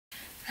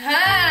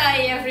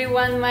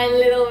everyone, my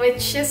little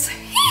witches.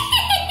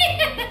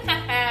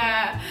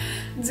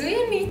 Do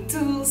you need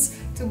tools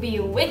to be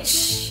a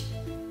witch?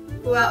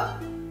 Well,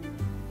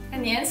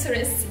 and the answer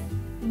is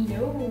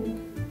no.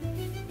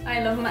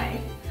 I love my...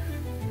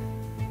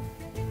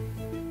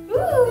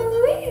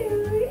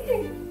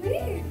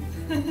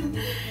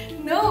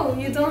 No,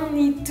 you don't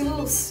need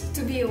tools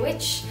to be a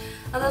witch.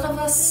 A lot of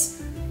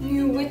us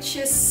new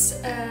witches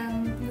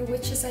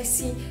I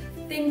see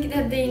think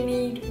that they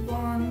need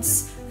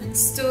wands and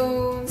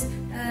stones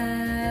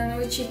and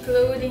witchy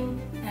clothing,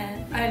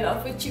 and I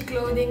love witchy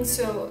clothing,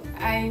 so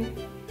I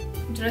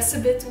dress a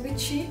bit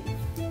witchy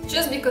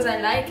just because I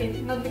like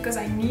it, not because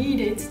I need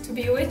it to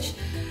be a witch.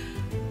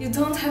 You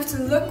don't have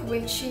to look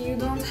witchy, you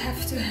don't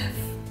have to have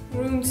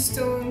rune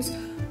stones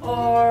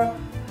or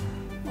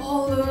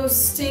all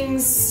those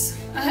things.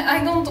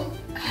 I don't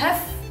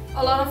have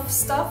a lot of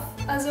stuff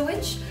as a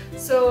witch,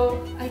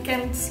 so I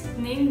can't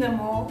name them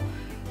all,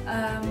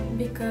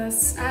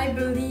 because I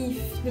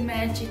believe the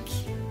magic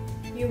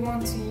you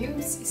want to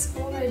use is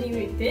already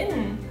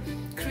within.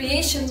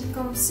 Creation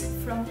comes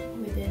from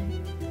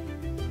within.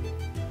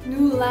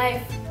 New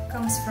life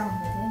comes from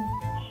within.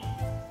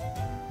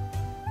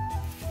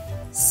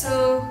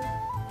 So,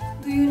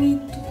 do you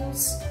need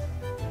tools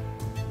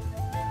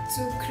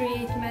to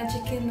create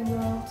magic in the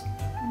world?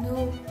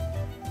 No.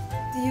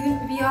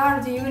 We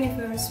are the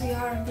universe, we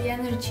are the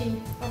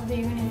energy of the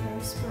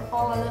universe, we're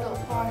all a little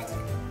part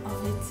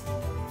of it.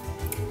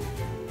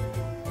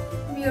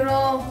 We are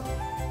all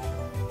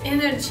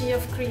energy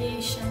of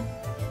creation.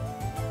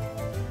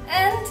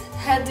 And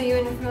had the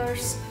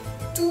universe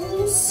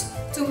tools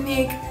to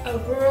make a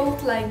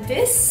world like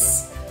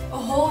this, a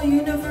whole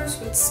universe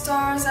with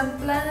stars and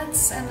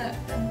planets and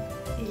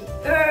the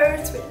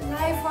earth with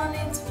life on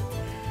it,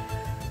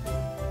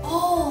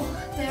 all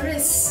there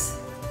is.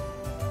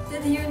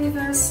 Did the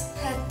universe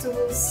had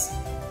tools?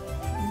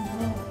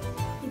 No.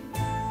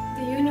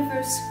 The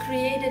universe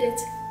created it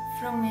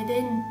from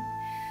within.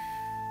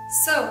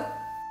 So,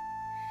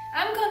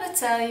 I'm gonna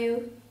tell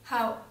you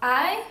how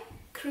I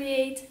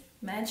create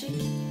magic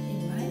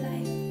in my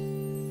life.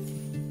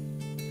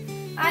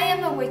 I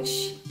am a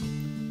witch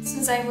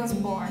since I was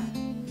born.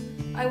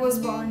 I was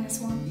born as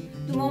one.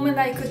 The moment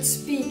I could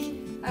speak,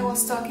 I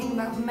was talking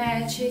about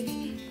magic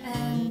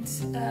and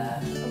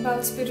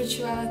about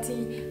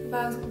spirituality,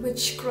 about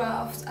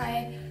witchcraft.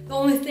 The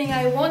only thing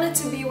I wanted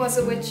to be was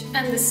a witch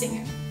and a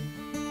singer.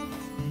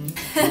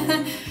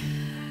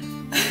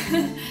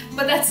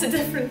 But that's a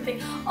different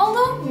thing.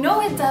 Although,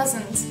 no it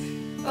doesn't.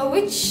 A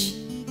witch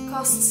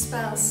casts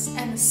spells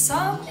and a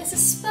song is a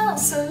spell,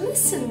 so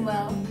listen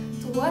well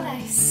to what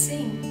I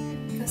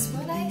sing, because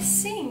what I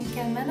sing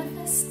can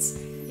manifest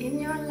in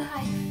your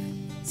life.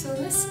 So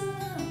listen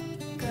now,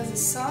 because a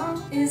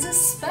song is a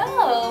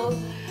spell.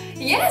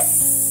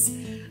 Yes!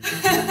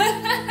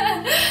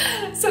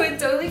 So it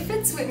totally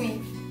fits with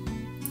me.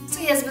 So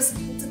yes, but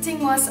the thing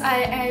was,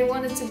 I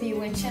wanted to be a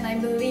witch and I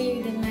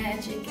believed in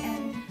magic, and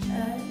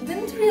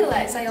didn't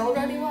realize I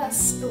already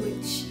was a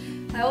witch.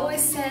 I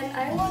always said,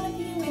 I want to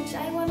be a witch,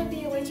 I want to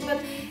be a witch, but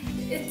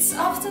it's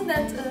often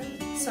that,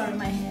 sorry,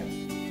 my hair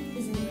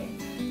is in the way.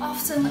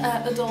 Often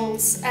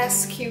adults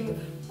ask you,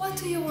 what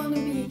do you want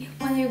to be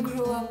when you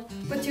grow up?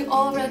 But you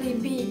already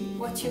be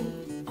what you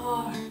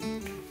are.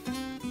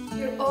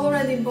 You're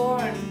already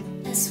born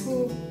as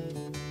who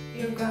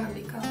you're gonna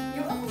become.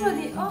 You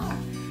already are.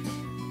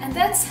 And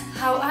that's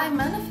how I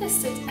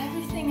manifested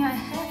everything I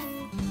have.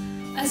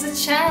 As a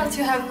child,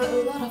 you have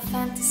a lot of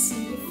fantasy.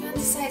 You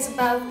fantasize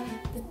about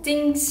the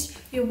things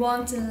you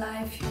want in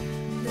life,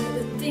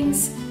 the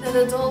things that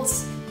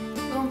adults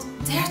don't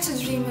dare to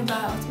dream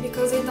about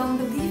because they don't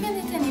believe in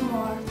it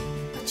anymore.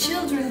 But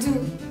children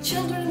do.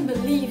 Children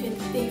believe it,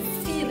 they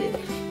feel it,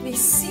 they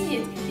see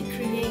it, they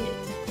create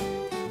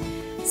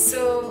it.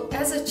 So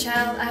as a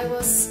child, I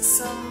was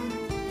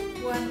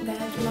someone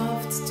that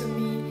loved to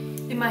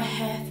be in my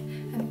head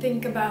and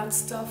think about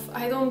stuff.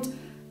 I don't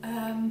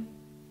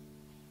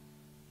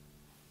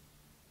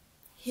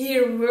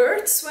hear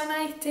words when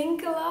I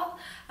think a lot,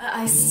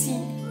 I see.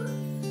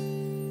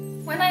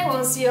 When I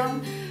was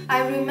young,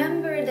 I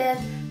remember that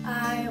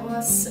I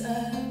was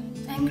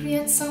angry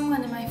at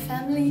someone in my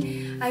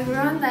family. I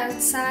ran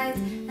outside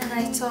and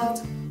I thought,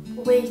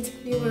 wait,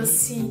 you will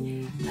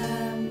see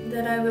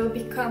that I will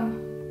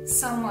become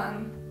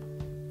someone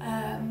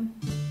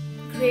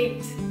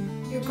great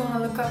you're gonna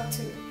look up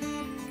to.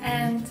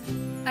 And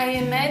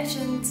I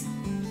imagined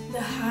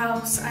the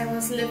house I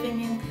was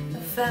living in,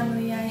 the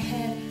family I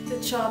had, the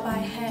job I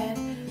had,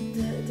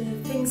 the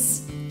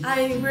things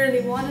I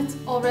really wanted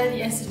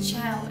already as a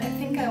child. I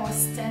think I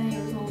was 10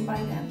 years old by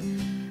then.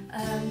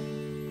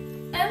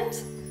 And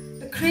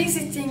the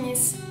crazy thing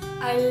is,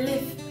 I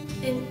live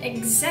in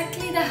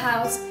exactly the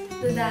house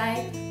that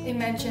I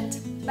imagined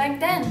back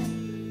then.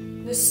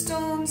 The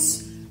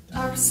stones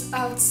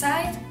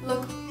outside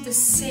look the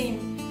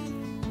same.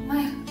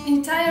 My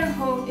entire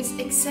home is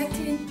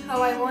exactly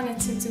how I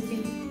wanted it to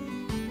be.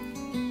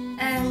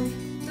 And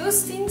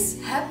those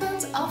things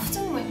happened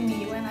often with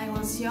me. When I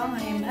was young,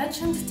 I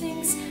imagined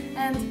things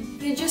and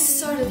they just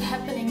started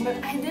happening, but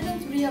I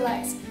didn't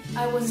realize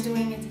I was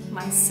doing it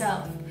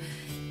myself.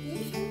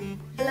 Even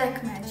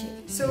black magic.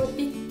 So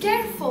be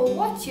careful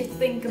what you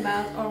think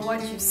about or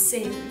what you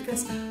say,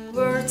 because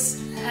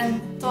words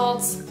and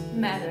thoughts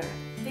matter.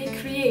 They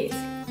create.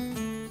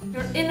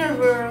 Your inner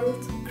world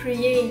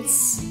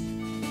creates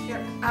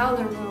your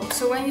outer world.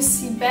 So when you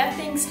see bad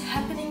things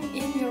happening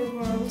in your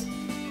world,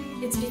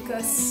 it's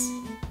because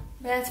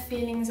bad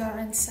feelings are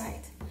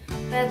inside,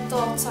 bad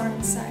thoughts are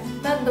inside,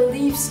 bad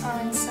beliefs are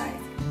inside.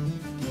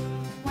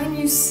 When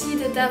you see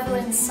the devil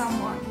in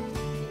someone,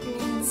 it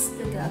means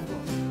the devil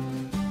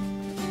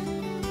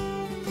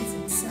is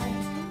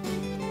inside.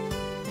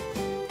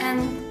 And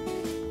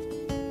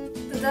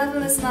the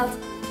devil is not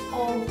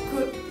all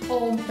good,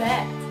 all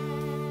bad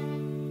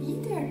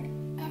either.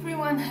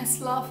 Everyone has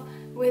love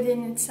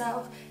within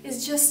itself.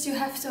 It's just you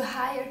have to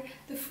higher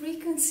the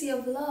frequency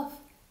of love.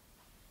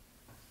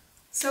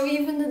 So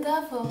even the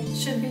devil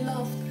should be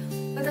loved,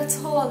 but that's a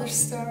whole other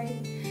story.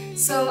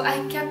 So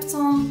I kept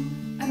on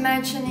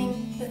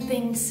imagining the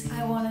things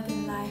I wanted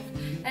in life,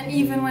 and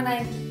even when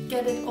I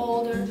get it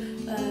older,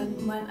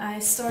 when I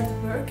started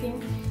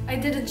working, I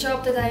did a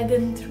job that I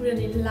didn't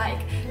really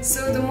like.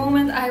 So the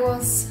moment I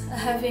was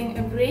having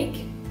a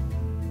break,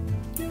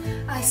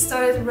 I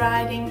started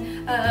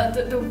writing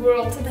the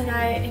world that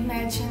I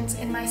imagined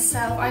in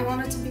myself. I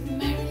wanted to be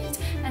married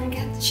and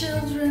get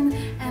children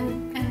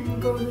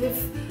and go live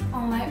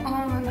on my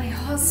own with my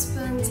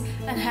husband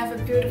and have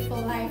a beautiful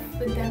life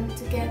with them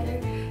together.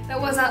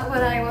 That was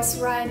what I was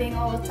writing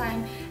all the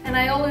time, and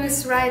I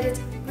always write it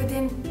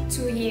within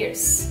 2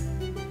 years.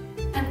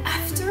 And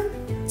after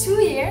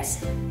 2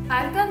 years,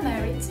 I've got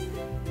married,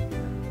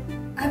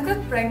 I've got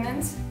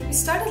pregnant, we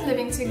started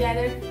living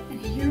together, and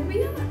here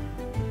we are.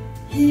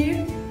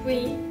 Here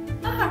we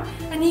are.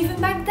 And even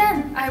back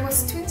then, I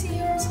was 20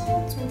 years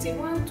old,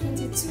 21,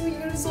 22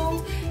 years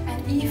old, and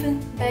even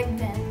back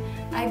then,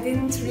 I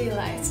didn't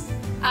realize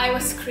I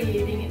was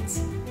creating it.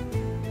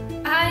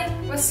 I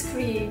was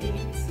creating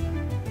it.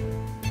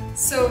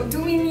 So, do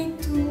we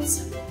need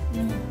tools?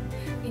 No.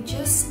 We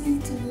just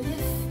need to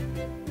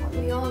live what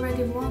we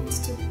already want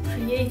to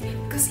create,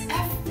 because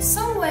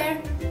somewhere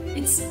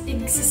it's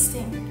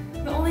existing.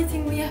 The only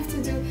thing we have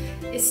to do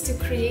is to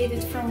create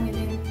it from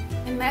within.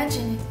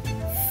 Imagine it,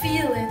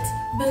 feel it,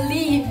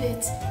 believe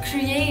it,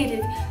 create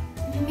it,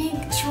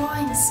 make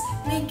drawings,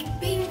 make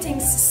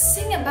paintings,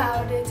 sing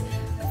about it.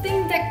 The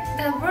thing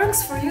that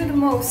works for you the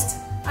most.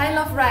 I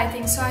love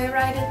writing, so I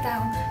write it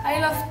down.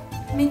 I love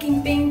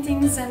making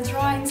paintings and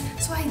drawings,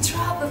 so I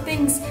draw the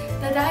things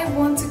that I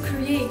want to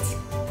create.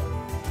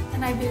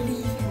 And I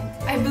believe in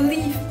it. I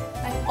believe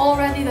I'm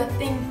already the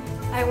thing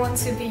I want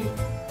to be.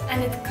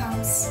 And it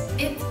comes.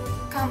 It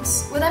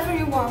comes. Whatever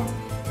you want.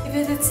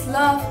 If it's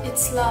love,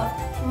 it's love.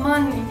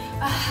 Money,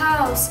 a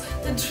house,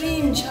 the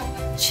dream job,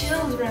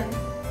 children.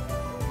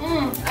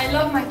 I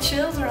love my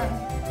children.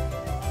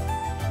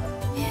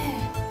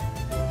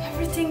 Yeah,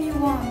 everything you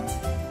want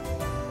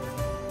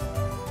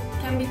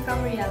can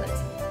become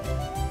reality.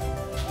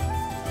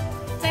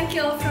 Thank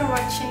you all for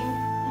watching.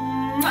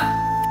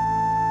 Mwah!